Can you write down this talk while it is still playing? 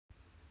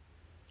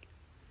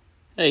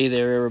Hey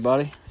there,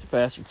 everybody. It's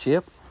Pastor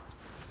Chip.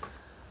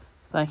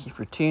 Thank you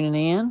for tuning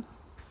in.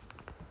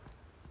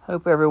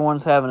 Hope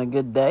everyone's having a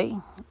good day.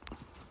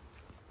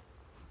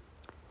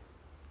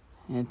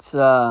 It's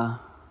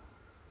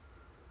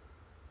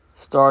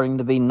starting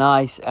to be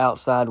nice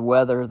outside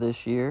weather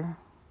this year.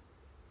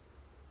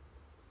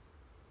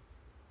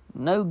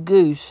 No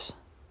goose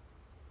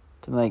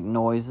to make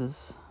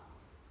noises.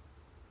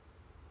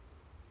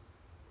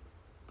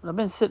 But I've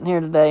been sitting here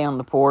today on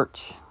the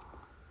porch,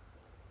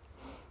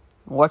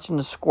 watching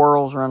the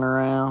squirrels run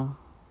around.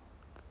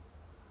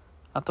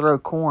 I throw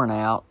corn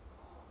out,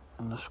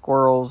 and the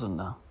squirrels and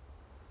the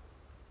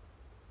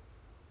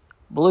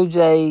blue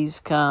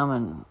jays come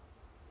and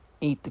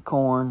eat the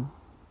corn.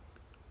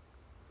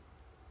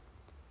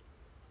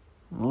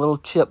 And little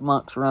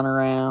chipmunks run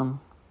around.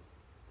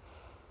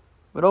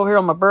 But over here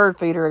on my bird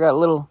feeder, I got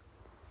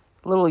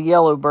little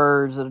yellow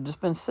birds that have just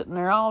been sitting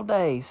there all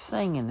day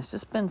singing. It's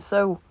just been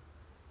so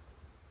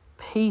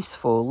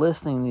peaceful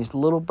listening to these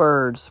little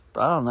birds.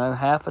 I don't know,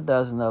 half a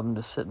dozen of them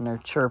just sitting there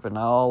chirping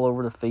all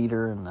over the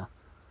feeder and the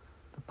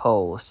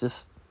pole. It's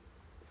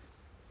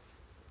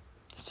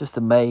just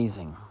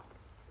amazing.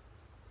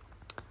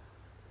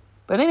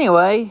 But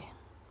anyway,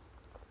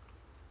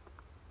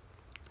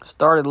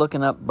 started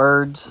looking up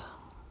bird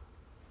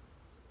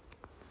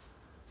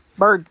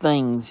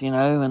things, in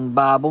the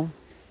Bible.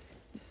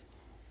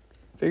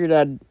 Figured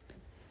I'd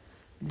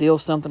deal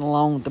something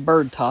along with the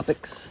bird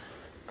topics.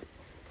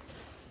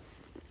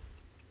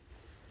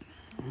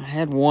 I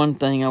had one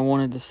thing I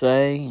wanted to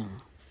say,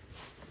 and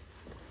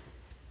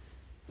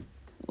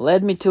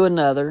led me to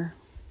another.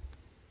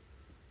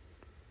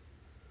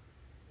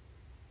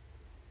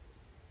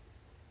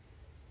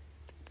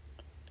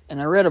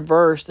 And I read a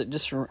verse that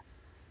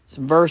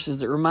some verses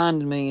that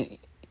reminded me.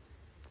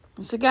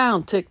 It's a guy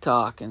on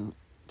TikTok, and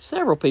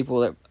several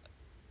people that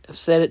have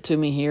said it to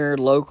me here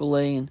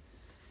locally, and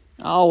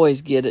I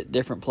always get it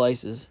different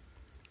places.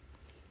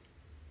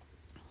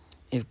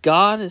 If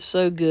God is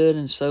so good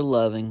and so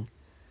loving,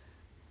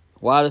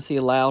 why does he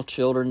allow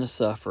children to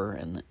suffer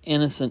and the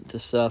innocent to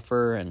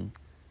suffer and,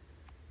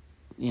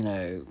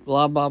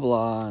 blah, blah,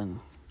 blah. And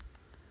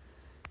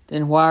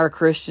then why are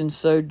Christians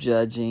so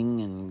judging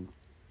and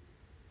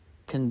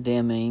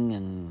condemning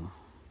and,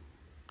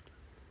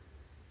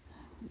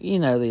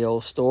 the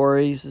old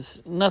stories.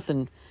 It's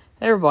nothing.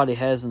 Everybody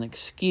has an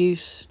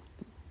excuse.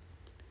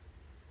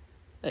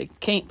 They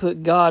can't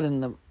put God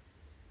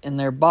in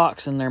their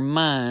box in their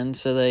mind,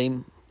 so they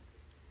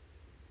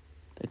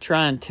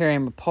try and tear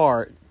him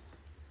apart.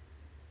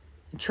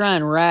 They try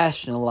and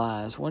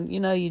rationalize when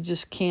you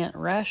just can't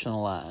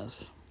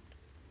rationalize.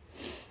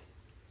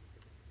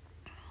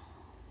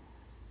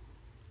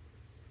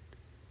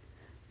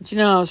 But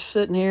I was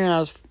sitting here and I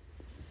was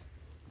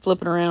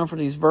flipping around for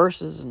these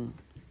verses, and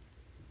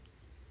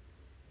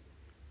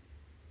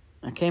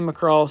I came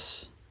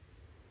across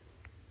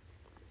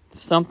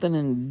something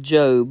in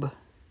Job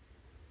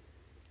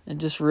that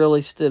just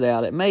really stood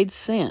out. It made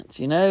sense,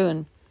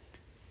 and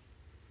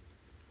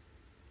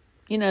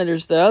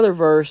there's the other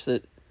verse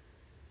that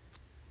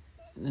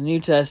in the New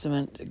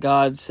Testament,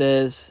 God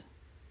says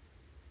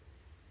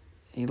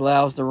he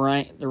allows the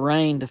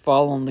rain to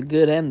fall on the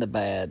good and the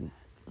bad.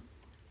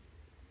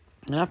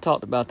 And I've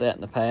talked about that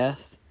in the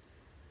past.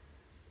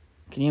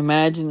 Can you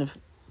imagine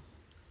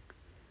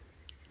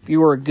if you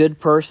were a good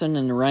person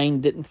and the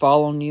rain didn't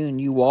fall on you and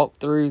you walked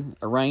through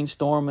a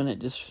rainstorm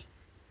and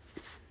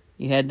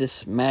you had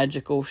this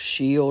magical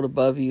shield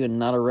above you and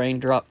not a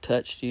raindrop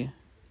touched you?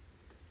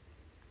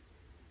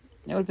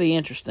 That would be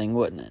interesting,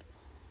 wouldn't it?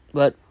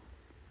 But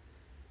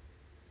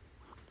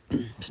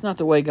it's not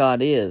the way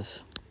God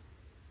is.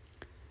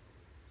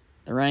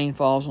 The rain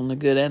falls on the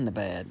good and the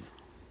bad.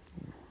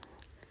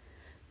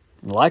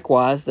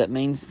 Likewise, that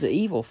means the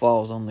evil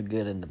falls on the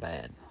good and the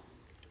bad.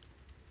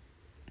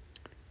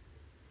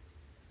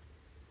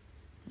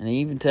 And he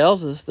even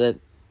tells us that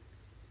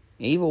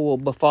evil will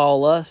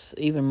befall us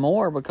even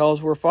more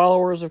because we're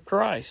followers of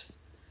Christ.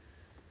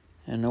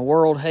 And the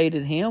world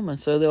hated him, and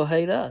so they'll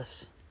hate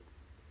us.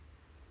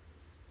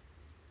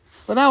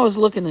 But I was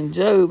looking in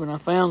Job, and I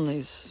found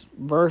these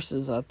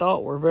verses I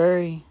thought were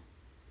very,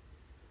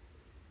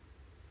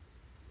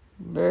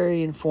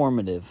 very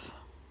informative.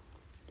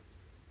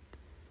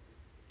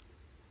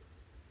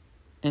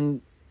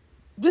 And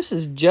this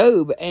is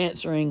Job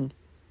answering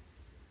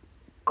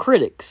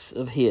critics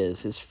of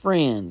his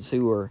friends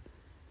who are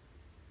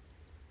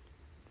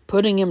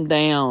putting him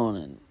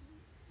down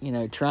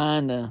and,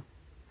 trying to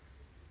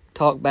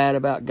talk bad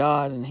about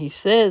God. And he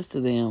says to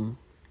them,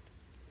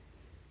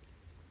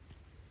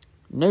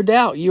 "No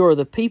doubt you are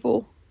the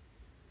people,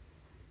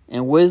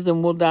 and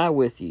wisdom will die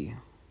with you.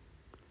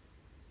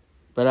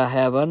 But I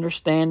have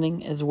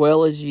understanding as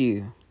well as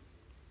you."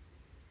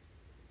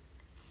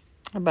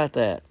 How about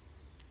that?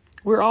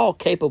 We're all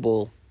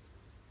capable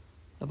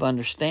of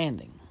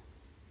understanding.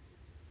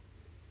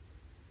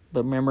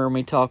 But remember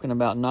me talking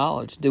about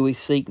knowledge. Do we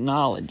seek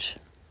knowledge?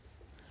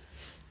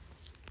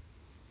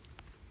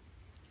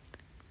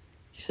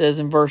 He says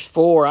in verse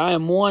 4, "I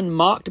am one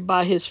mocked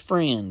by his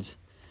friends.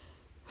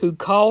 who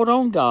called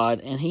on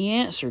God, and he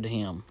answered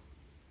him.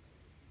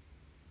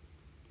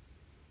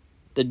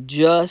 The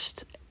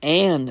just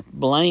and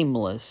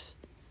blameless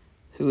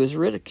who is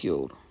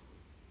ridiculed.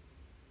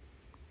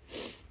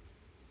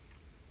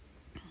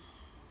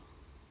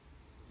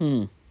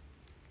 Is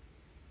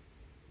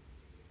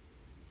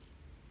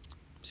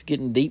it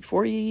getting deep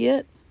for you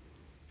yet?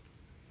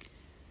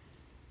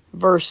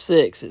 Verse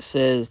 6, it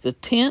says, the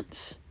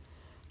tents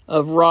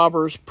of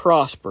robbers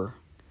prosper,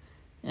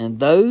 and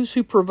those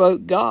who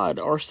provoke God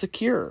are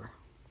secure.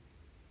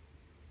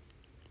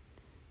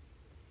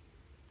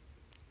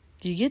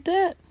 Do you get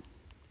that?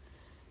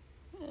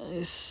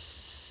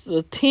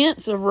 The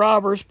tents of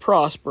robbers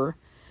prosper,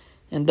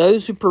 and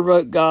those who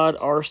provoke God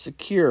are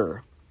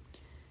secure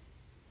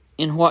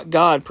in what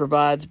God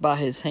provides by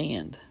his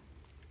hand.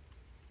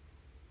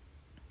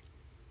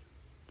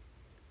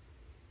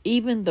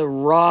 Even the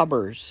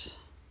robbers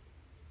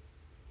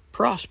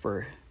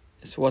prosper,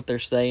 is what they're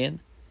saying.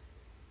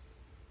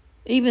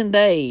 Even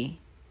they,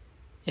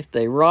 if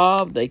they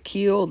rob, they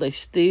kill, they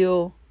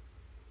steal,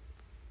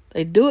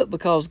 they do it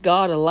because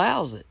God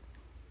allows it.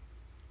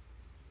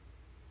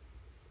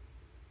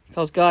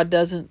 Because God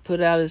doesn't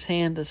put out his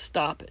hand to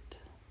stop it.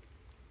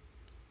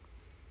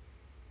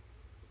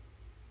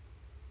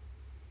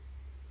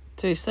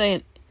 So he's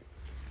saying,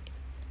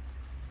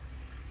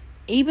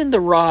 even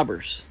the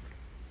robbers,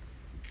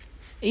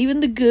 even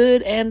the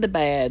good and the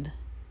bad,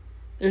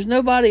 there's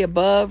nobody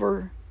above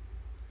or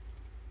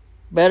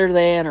better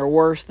than or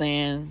worse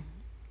than.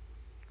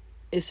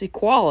 It's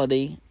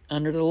equality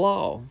under the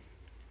law.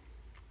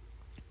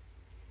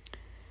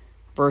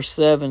 Verse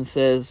 7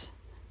 says,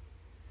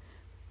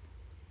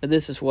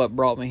 this is what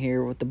brought me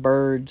here with the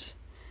birds.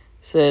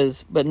 It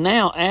says, but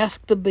now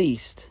ask the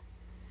beast,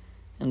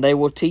 and they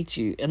will teach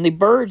you, and the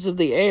birds of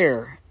the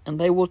air, and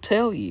they will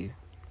tell you.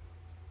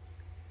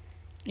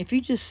 If you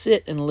just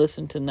sit and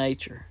listen to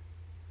nature,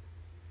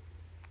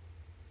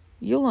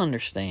 you'll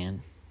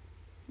understand.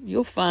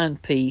 You'll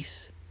find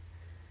peace.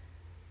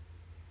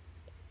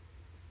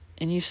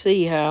 And you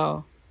see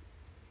how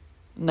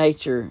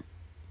nature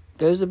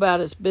goes about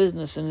its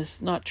business, and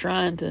it's not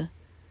trying to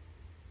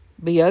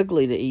be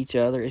ugly to each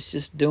other. It's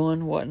just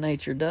doing what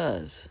nature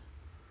does.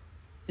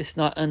 It's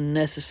not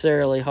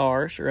unnecessarily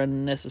harsh or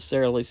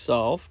unnecessarily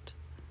soft.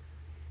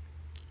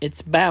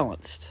 It's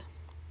balanced.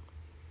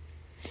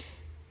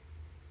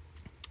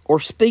 Or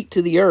speak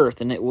to the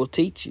earth, and it will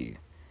teach you.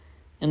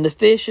 And the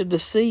fish of the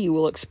sea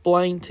will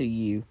explain to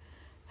you.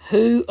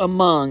 Who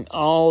among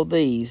all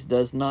these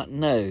does not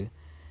know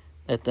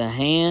that the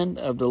hand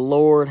of the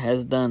Lord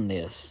has done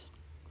this?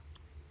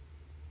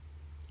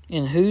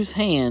 In whose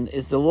hand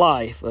is the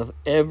life of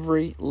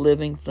every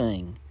living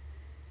thing,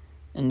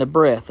 and the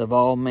breath of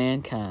all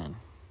mankind.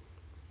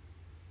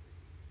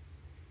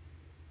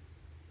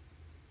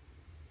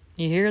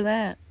 You hear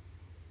that?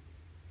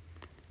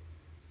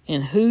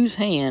 In whose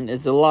hand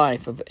is the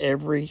life of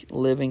every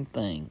living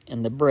thing,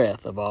 and the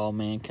breath of all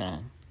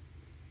mankind.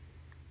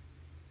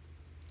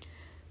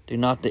 Does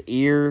not the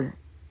ear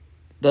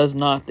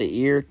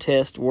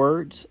test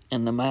words,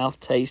 and the mouth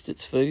taste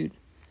its food?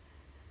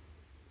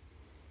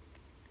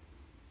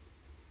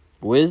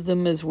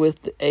 Wisdom is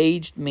with the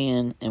aged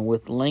men, and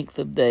with length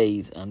of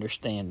days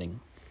understanding.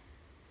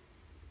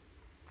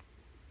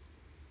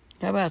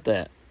 How about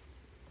that?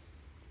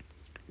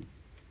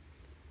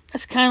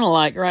 That's kind of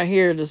like right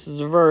here, this is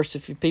a verse,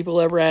 if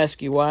people ever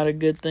ask you, why do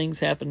good things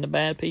happen to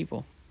bad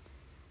people?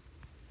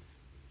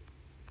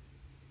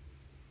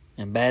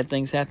 And bad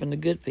things happen to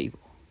good people.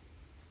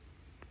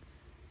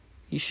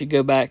 You should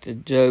go back to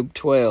Job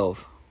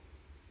 12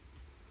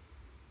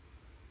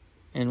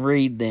 and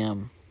read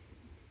them.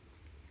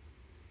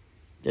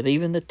 That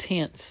even the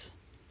tents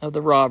of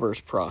the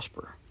robbers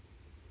prosper,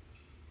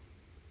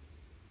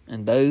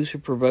 and those who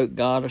provoke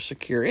God are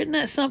secure. Isn't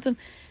that something?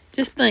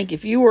 Just think,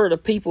 if you were the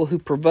people who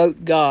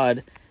provoked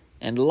God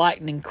and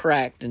lightning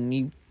cracked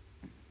and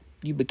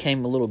you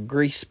became a little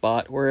grease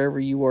spot wherever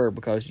you were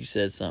because you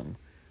said something.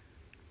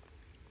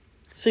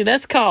 See,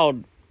 that's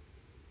called,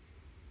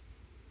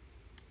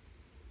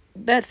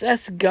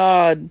 that's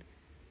God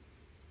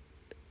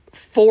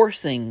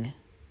forcing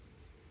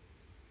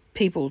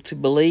people to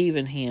believe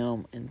in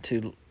him and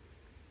to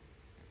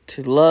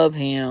love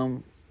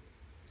him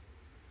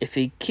if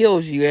he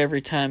kills you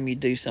every time you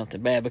do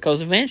something bad.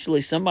 Because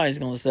eventually somebody's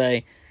going to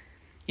say,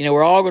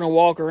 we're all going to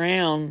walk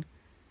around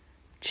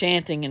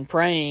chanting and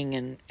praying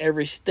in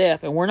every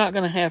step, and we're not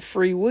going to have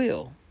free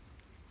will.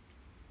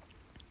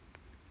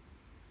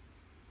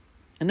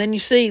 And then you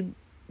see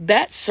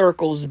that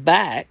circles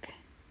back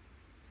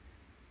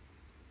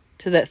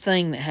to that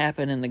thing that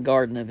happened in the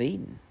Garden of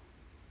Eden.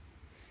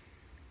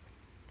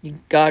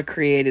 God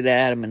created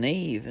Adam and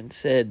Eve and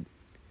said,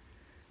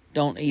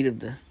 don't eat of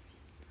the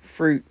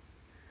fruit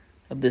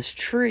of this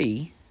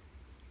tree.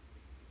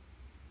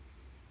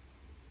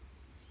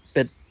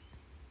 But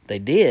they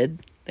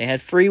did. They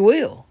had free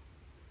will.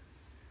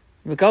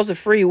 Because of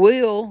free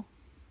will,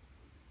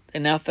 they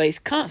now face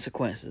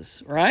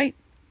consequences, right?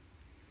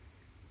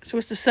 So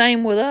it's the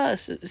same with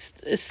us.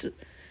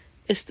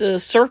 It's the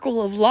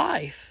circle of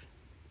life.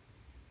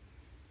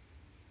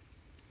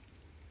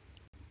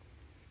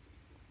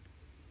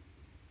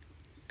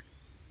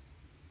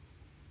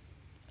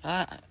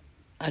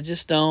 I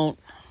just don't.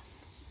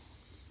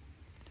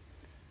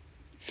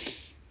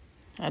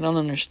 I don't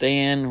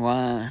understand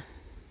why.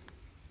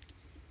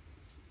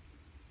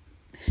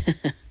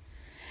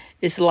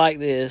 It's like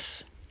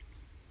this.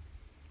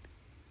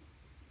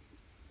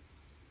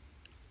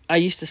 I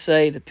used to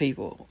say to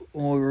people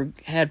when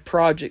we had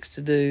projects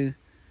to do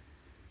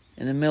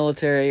in the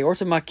military, or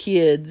to my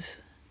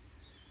kids,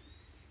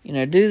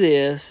 do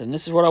this, and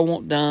this is what I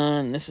want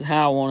done, and this is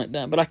how I want it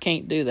done, but I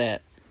can't do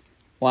that.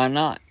 Why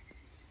not?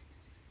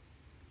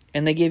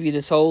 And they give you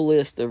this whole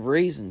list of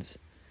reasons.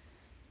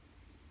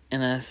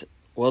 And I said,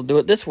 well, do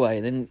it this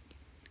way. Then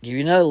give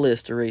you another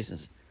list of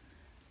reasons.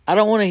 I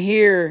don't want to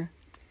hear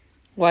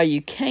why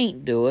you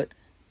can't do it.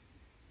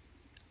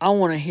 I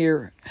want to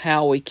hear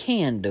how we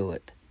can do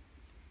it.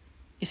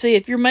 You see,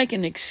 if you're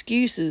making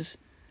excuses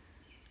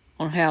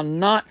on how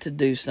not to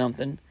do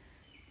something,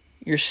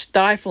 you're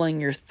stifling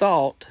your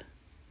thought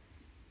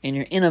and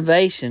your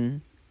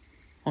innovation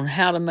on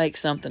how to make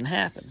something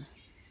happen.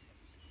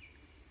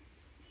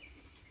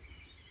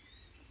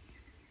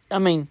 I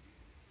mean,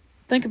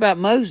 think about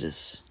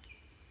Moses.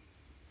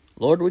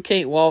 Lord, we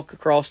can't walk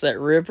across that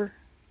river.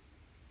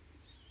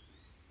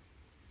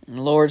 And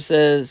the Lord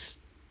says,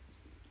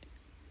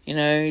 you're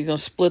going to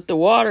split the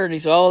water. And he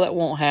said, oh, that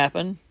won't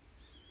happen.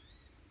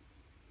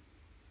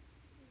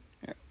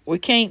 We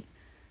can't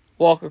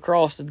walk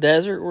across the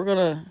desert. We're going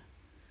to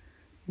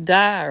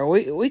die. Or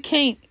we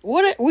can't.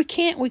 What? We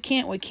can't.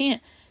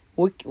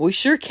 We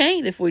sure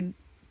can't if we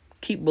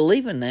keep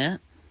believing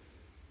that.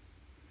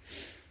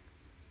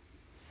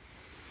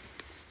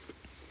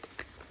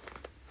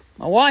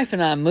 My wife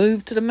and I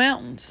moved to the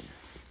mountains.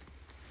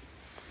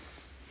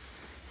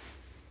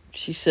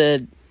 She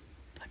said,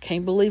 I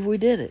can't believe we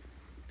did it.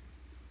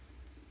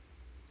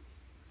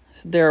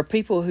 There are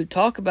people who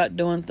talk about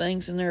doing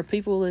things, and there are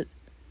people that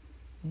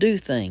do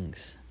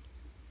things.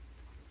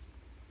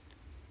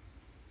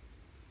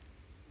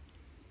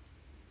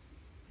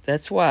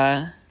 That's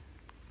why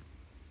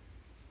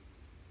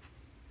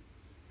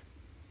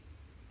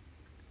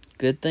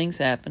good things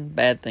happen,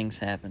 bad things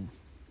happen.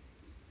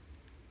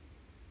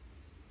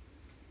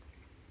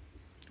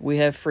 We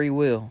have free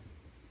will.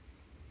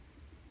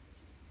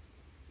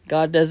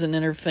 God doesn't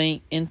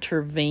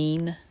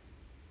intervene.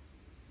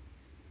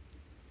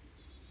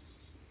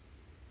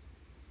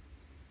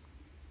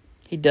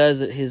 He does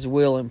at His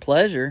will and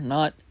pleasure,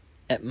 not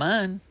at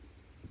mine.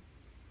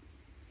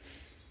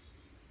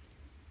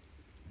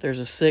 If there's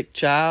a sick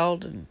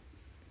child and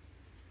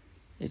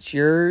it's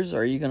yours,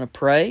 are you going to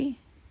pray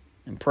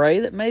and pray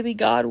that maybe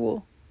God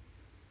will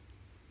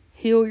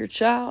heal your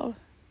child?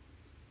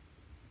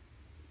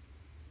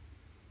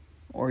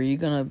 Or are you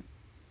going to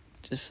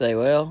just say,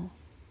 well, I'm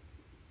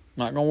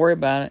not going to worry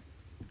about it?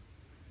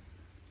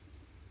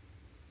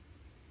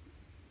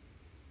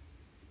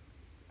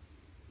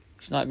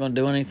 He's not going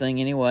to do anything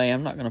anyway.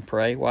 I'm not going to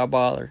pray. Why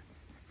bother?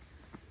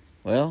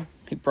 Well,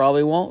 He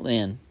probably won't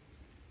then.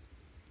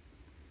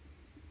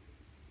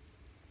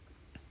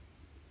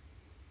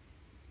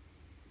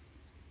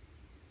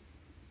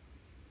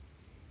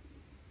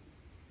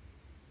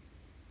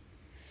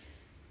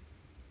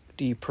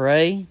 Do you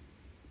pray?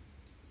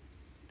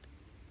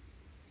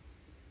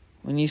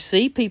 When you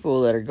see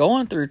people that are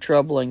going through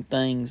troubling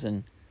things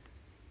and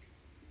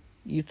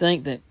you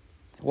think that,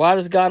 why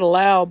does God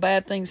allow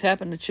bad things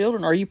happen to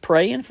children? Are you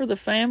praying for the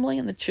family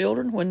and the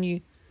children when you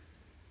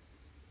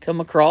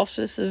come across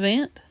this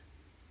event?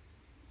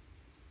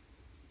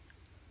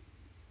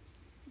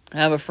 I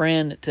have a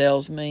friend that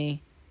tells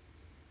me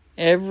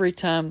every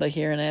time they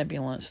hear an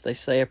ambulance, they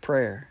say a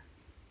prayer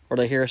or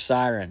they hear a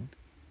siren.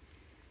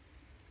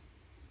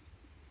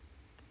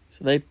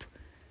 So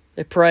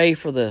they pray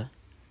for the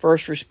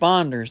first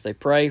responders. They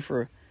pray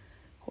for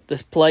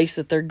this place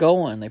that they're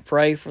going. They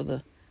pray for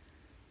the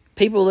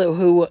people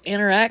who will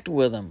interact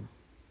with them.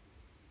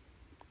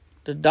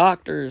 The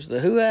doctors, the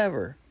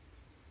whoever.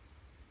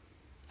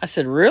 I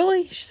said,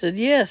 really? She said,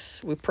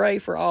 yes. We pray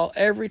for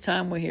every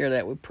time we hear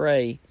that, we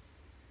pray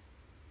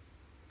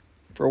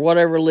for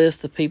whatever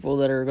list of people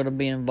that are going to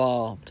be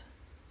involved.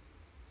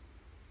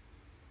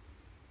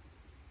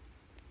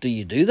 Do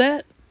you do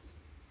that?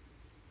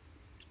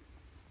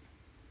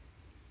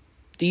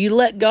 Do you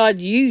let God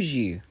use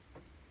you?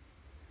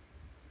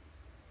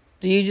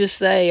 Do you just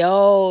say,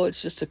 oh,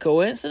 it's just a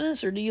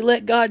coincidence? Or do you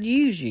let God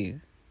use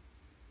you?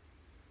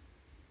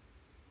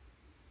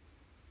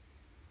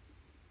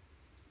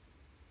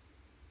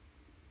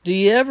 Do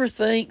you ever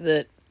think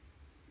that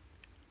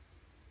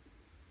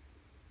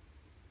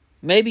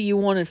maybe you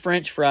wanted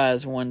French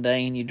fries one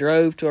day and you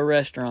drove to a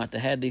restaurant that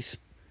had these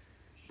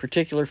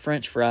particular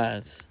French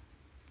fries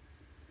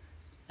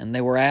and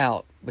they were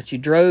out, but you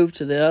drove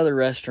to the other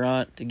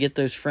restaurant to get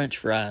those French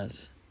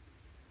fries.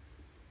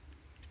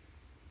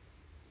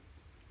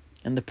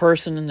 And the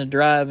person in the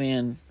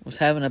drive-in was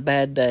having a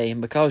bad day,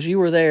 and because you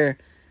were there,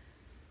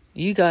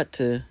 you got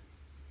to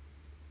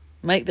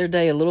make their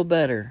day a little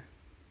better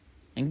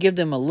and give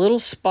them a little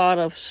spot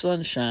of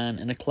sunshine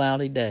in a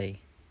cloudy day.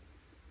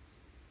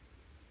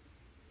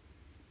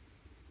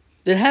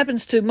 that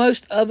happens to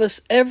most of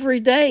us every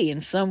day in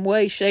some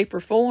way, shape, or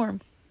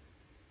form.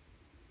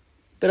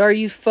 But are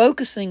you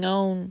focusing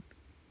on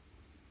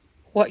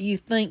what you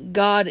think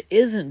God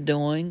isn't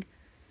doing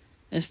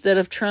instead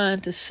of trying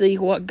to see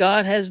what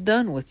God has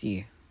done with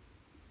you?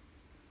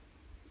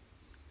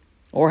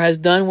 Or has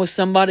done with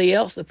somebody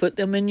else to put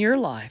them in your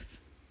life,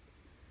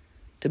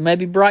 to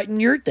maybe brighten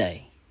your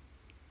day?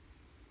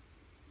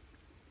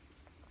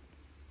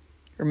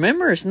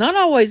 Remember, it's not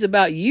always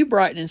about you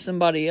brightening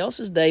somebody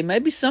else's day.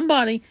 Maybe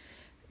somebody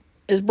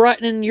is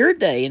brightening your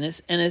day and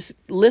it's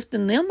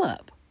lifting them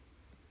up.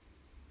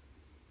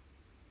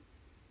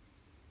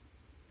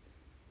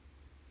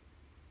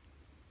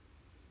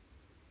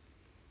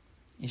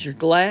 Is your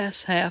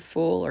glass half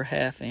full or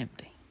half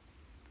empty?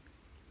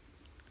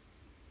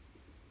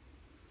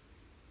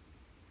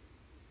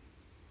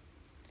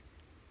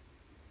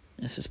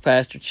 This is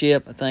Pastor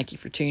Chip. I thank you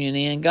for tuning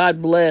in.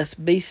 God bless.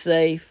 Be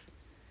safe.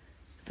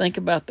 Think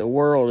about the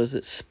world as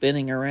it's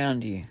spinning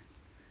around you.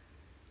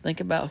 Think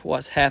about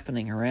what's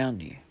happening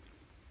around you.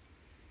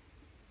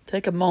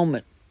 Take a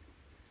moment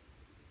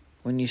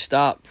when you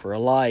stop for a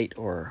light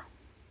or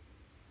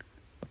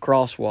a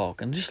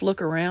crosswalk and just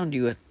look around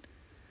you at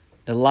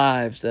the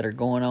lives that are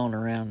going on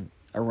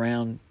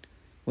around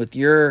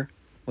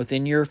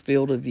within your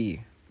field of view.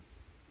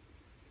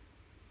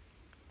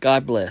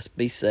 God bless.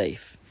 Be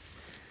safe.